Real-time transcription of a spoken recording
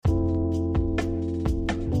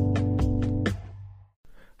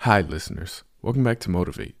Hi, listeners. Welcome back to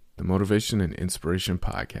Motivate, the Motivation and Inspiration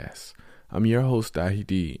Podcast. I'm your host, Dahi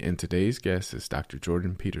D, and today's guest is Dr.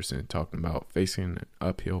 Jordan Peterson talking about facing an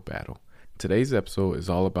uphill battle. Today's episode is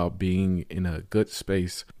all about being in a good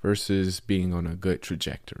space versus being on a good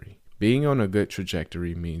trajectory. Being on a good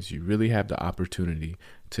trajectory means you really have the opportunity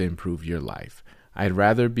to improve your life. I'd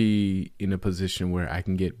rather be in a position where I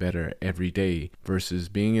can get better every day versus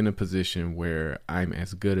being in a position where I'm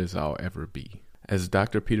as good as I'll ever be. As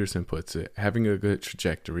Dr. Peterson puts it, having a good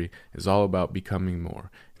trajectory is all about becoming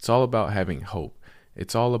more. It's all about having hope.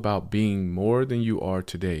 It's all about being more than you are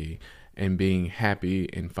today and being happy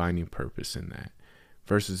and finding purpose in that.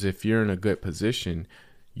 Versus if you're in a good position,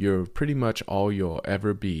 you're pretty much all you'll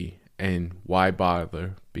ever be, and why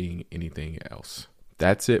bother being anything else?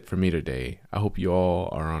 That's it for me today. I hope you all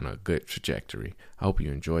are on a good trajectory. I hope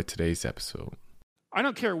you enjoyed today's episode. I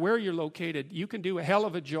don't care where you're located, you can do a hell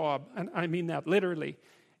of a job, and I mean that literally.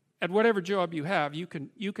 At whatever job you have, you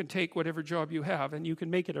can take whatever job you have and you can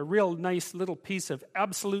make it a real nice little piece of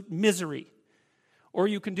absolute misery. Or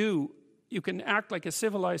you can act like a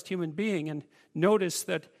civilized human being and notice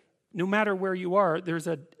that no matter where you are, there's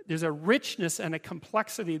a richness and a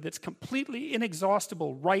complexity that's completely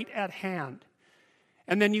inexhaustible right at hand.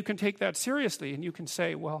 And then you can take that seriously and you can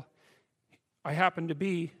say, well, I happen to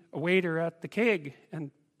be a waiter at the Keg,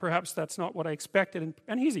 and perhaps that's not what I expected,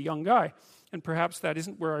 and he's a young guy, and perhaps that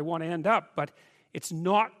isn't where I want to end up, but it's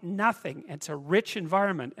not nothing. It's a rich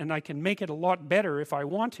environment, and I can make it a lot better if I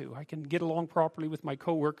want to. I can get along properly with my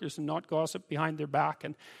coworkers and not gossip behind their back,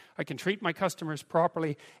 and I can treat my customers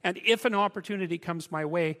properly, and if an opportunity comes my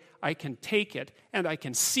way, I can take it, and I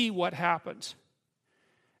can see what happens.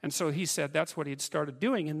 And so he said that's what he'd started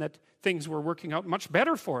doing, and that things were working out much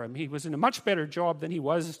better for him. He was in a much better job than he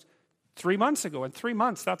was 3 months ago. And 3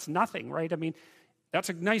 months, that's nothing, right? I mean, that's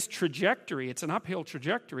a nice trajectory. It's an uphill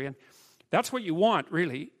trajectory, and that's what you want,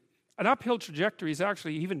 really. An uphill trajectory is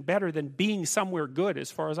actually even better than being somewhere good as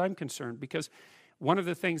far as I'm concerned, because one of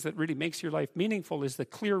the things that really makes your life meaningful is the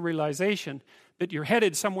clear realization that you're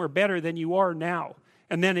headed somewhere better than you are now.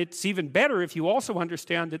 And then it's even better if you also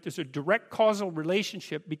understand that there's a direct causal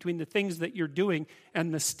relationship between the things that you're doing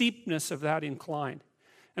and the steepness of that incline.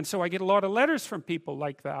 And so I get a lot of letters from people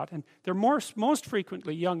like that. And they're most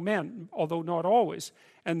frequently young men, although not always.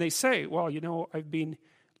 And they say, well, you know, I've been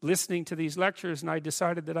listening to these lectures and I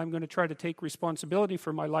decided that I'm going to try to take responsibility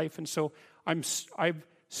for my life. And so I've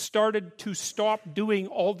started to stop doing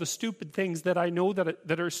all the stupid things that I know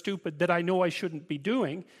that are stupid, that I know I shouldn't be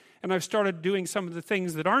doing. And I've started doing some of the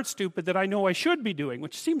things that aren't stupid that I know I should be doing,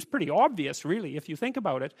 which seems pretty obvious, really, if you think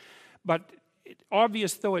about it. But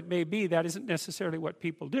obvious though it may be, that isn't necessarily what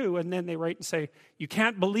people do. And then they write and say, you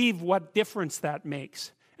can't believe what difference that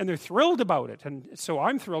makes. And they're thrilled about it. And so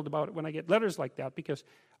I'm thrilled about it when I get letters like that, because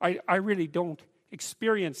I really don't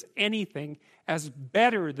experience anything as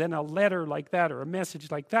better than a letter like that or a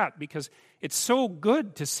message like that, because it's so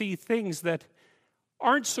good to see things that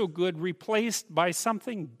aren't so good replaced by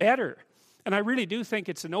something better. And I really do think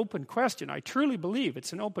it's an open question. I truly believe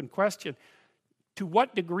it's an open question to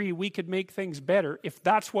what degree we could make things better if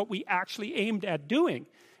that's what we actually aimed at doing.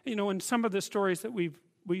 You know, in some of the stories that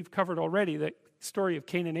we've covered already, the story of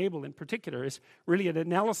Cain and Abel in particular is really an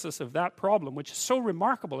analysis of that problem, which is so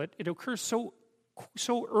remarkable. It occurs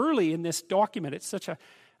so early in this document. It's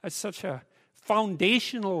such a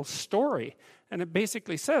foundational story. And it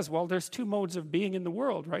basically says, well, there's two modes of being in the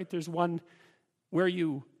world, right? There's one where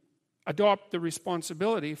you adopt the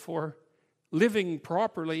responsibility for living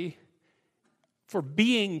properly, for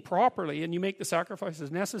being properly, and you make the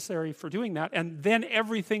sacrifices necessary for doing that, and then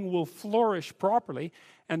everything will flourish properly.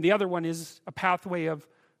 And the other one is a pathway of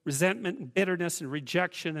resentment and bitterness and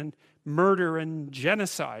rejection and murder and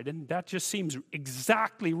genocide. And that just seems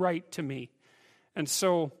exactly right to me. And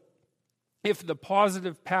so if the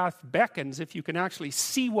positive path beckons, if you can actually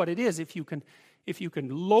see what it is, if you can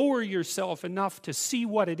lower yourself enough to see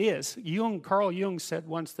what it is. Carl Jung said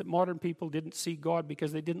once that modern people didn't see God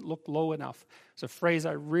because they didn't look low enough. It's a phrase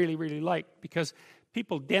I really, really like, because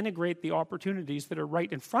people denigrate the opportunities that are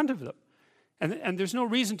right in front of them. And there's no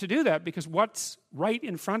reason to do that, because what's right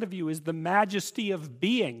in front of you is the majesty of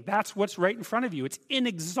being. That's what's right in front of you. It's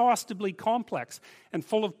inexhaustibly complex and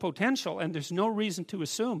full of potential, and there's no reason to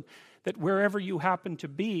assume that wherever you happen to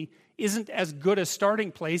be isn't as good a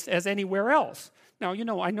starting place as anywhere else. Now, you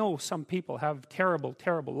know, I know some people have terrible,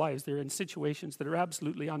 terrible lives. They're in situations that are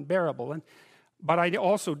absolutely unbearable. But I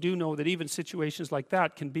also do know that even situations like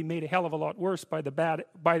that can be made a hell of a lot worse by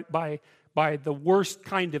the worst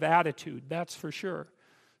kind of attitude, that's for sure.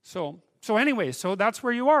 So So anyway, so that's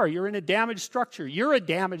where you are. You're in a damaged structure. You're a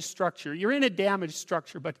damaged structure. You're in a damaged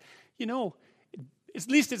structure. But, at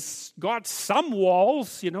least it's got some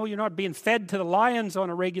walls. You're not being fed to the lions on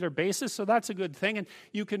a regular basis, so that's a good thing. And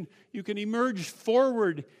you can emerge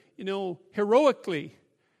forward, heroically,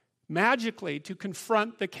 magically, to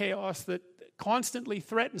confront the chaos that constantly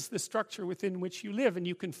threatens the structure within which you live. And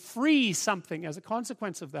you can free something as a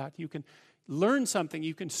consequence of that. You can learn something.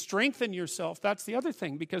 You can strengthen yourself. That's the other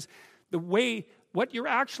thing, because what you're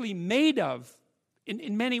actually made of,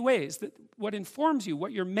 in many ways, that what informs you,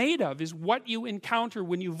 what you're made of, is what you encounter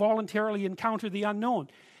when you voluntarily encounter the unknown.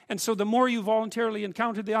 And so the more you voluntarily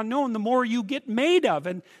encounter the unknown, the more you get made of.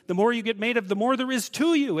 And the more you get made of, the more there is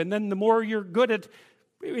to you. And then the more you're good at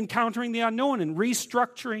encountering the unknown and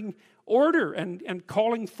restructuring order and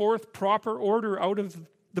calling forth proper order out of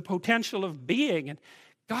the potential of being. And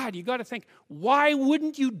God, you got to think, why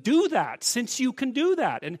wouldn't you do that since you can do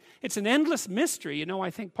that? And it's an endless mystery. I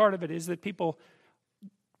think part of it is that people,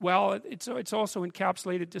 it's also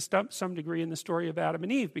encapsulated to some degree in the story of Adam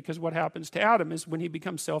and Eve, because what happens to Adam is when he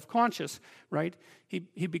becomes self-conscious, right?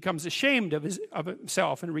 He becomes ashamed of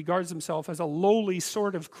himself and regards himself as a lowly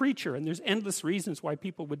sort of creature. And there's endless reasons why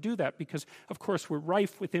people would do that, because, of course, we're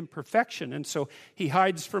rife with imperfection. And so he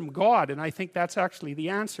hides from God. And I think that's actually the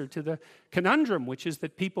answer to the conundrum, which is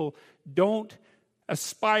that people don't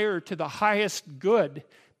aspire to the highest good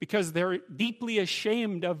because they're deeply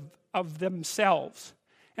ashamed of themselves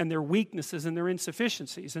and their weaknesses and their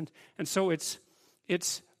insufficiencies. And so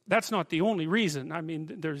that's not the only reason. I mean,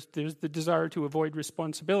 there's the desire to avoid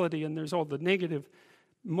responsibility, and there's all the negative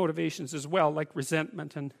motivations as well, like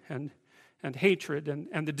resentment and hatred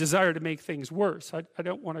and the desire to make things worse. I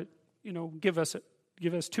don't want to, give us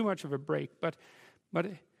too much of a break, but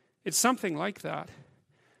it's something like that.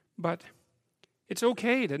 But it's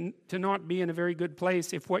okay to not be in a very good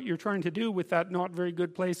place if what you're trying to do with that not very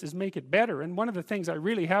good place is make it better. And one of the things I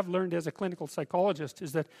really have learned as a clinical psychologist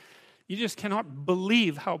is that you just cannot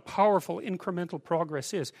believe how powerful incremental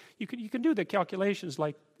progress is. You can do the calculations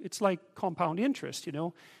it's like compound interest,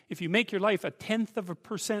 If you make your life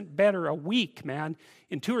 0.1% better a week, man,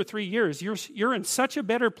 in 2 or 3 years, you're in such a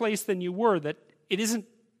better place than you were that it isn't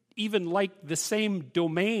even like the same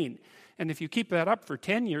domain. And if you keep that up for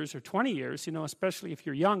 10 years or 20 years, especially if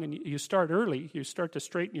you're young and you start early, you start to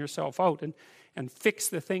straighten yourself out and fix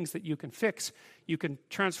the things that you can fix. You can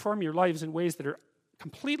transform your lives in ways that are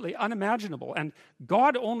completely unimaginable. And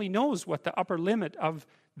God only knows what the upper limit of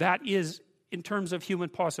that is in terms of human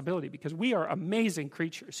possibility, because we are amazing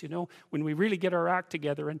creatures, when we really get our act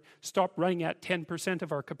together and stop running at 10%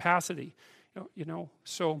 of our capacity,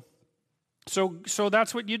 So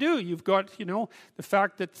that's what you do. You've got, the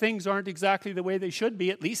fact that things aren't exactly the way they should be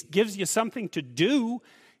at least gives you something to do,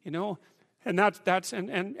 and that's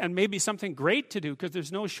maybe something great to do, because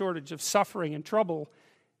there's no shortage of suffering and trouble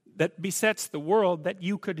that besets the world that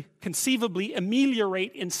you could conceivably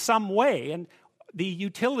ameliorate in some way. And the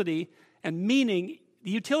utility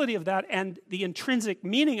of that and the intrinsic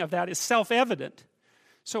meaning of that is self-evident.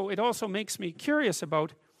 So it also makes me curious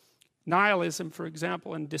about nihilism, for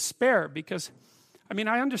example, and despair, because,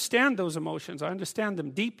 I understand those emotions. I understand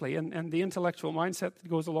them deeply, and the intellectual mindset that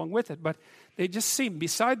goes along with it, but they just seem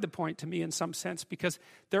beside the point to me in some sense, because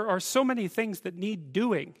there are so many things that need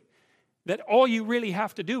doing that all you really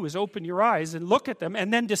have to do is open your eyes and look at them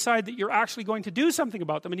and then decide that you're actually going to do something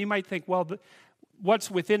about them. And you might think, well,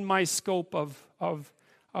 what's within my scope of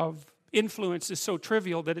influence is so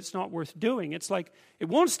trivial that it's not worth doing. It's like, it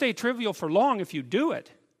won't stay trivial for long if you do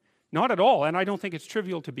it. Not at all, and I don't think it's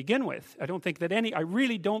trivial to begin with. I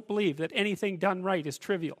really don't believe that anything done right is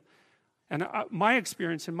trivial. And my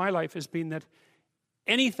experience in my life has been that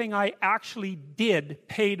anything I actually did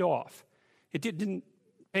paid off. It didn't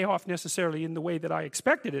pay off necessarily in the way that I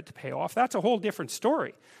expected it to pay off. That's a whole different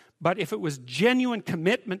story. But if it was genuine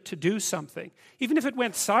commitment to do something, even if it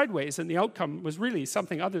went sideways and the outcome was really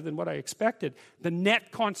something other than what I expected, the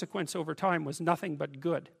net consequence over time was nothing but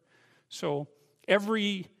good. So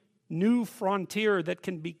every new frontier that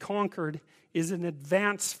can be conquered is an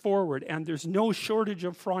advance forward, and there's no shortage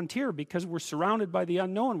of frontier because we're surrounded by the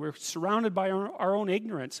unknown. We're surrounded by our own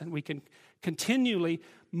ignorance, and we can continually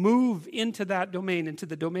move into that domain, into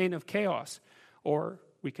the domain of chaos, or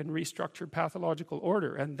we can restructure pathological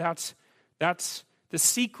order, and that's the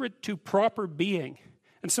secret to proper being.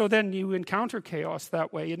 And so then you encounter chaos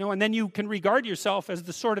that way, and then you can regard yourself as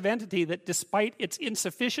the sort of entity that, despite its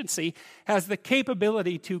insufficiency, has the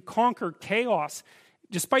capability to conquer chaos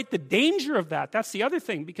despite the danger of that. That's the other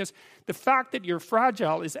thing, because the fact that you're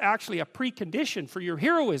fragile is actually a precondition for your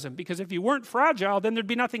heroism, because if you weren't fragile, then there'd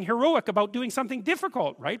be nothing heroic about doing something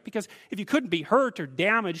difficult, right? Because if you couldn't be hurt or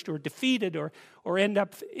damaged or defeated or end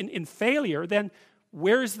up in failure, then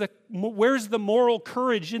where's the moral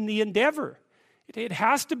courage in the endeavor? It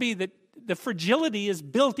has to be that the fragility is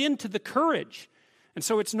built into the courage. And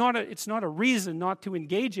so it's not a reason not to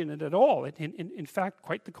engage in it at all. In fact,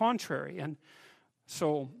 quite the contrary. And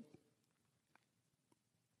so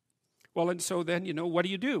then, what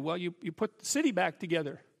do? Well, you put the city back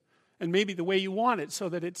together, and maybe the way you want it, so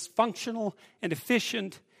that it's functional and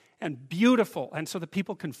efficient and beautiful, and so that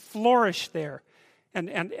people can flourish there,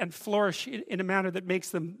 and flourish in a manner that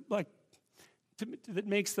makes them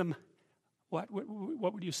what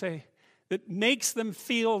would you say? That makes them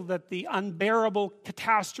feel that the unbearable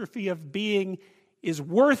catastrophe of being is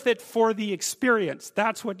worth it for the experience.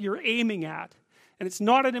 That's what you're aiming at. And it's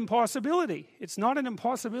not an impossibility. It's not an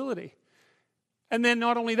impossibility. And then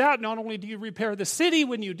not only do you repair the city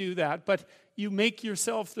when you do that, but you make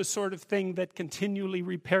yourself the sort of thing that continually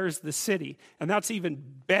repairs the city. And that's even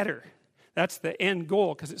better. That's the end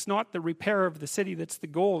goal, because it's not the repair of the city that's the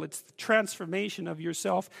goal. It's the transformation of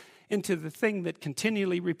yourself into the thing that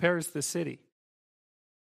continually repairs the city.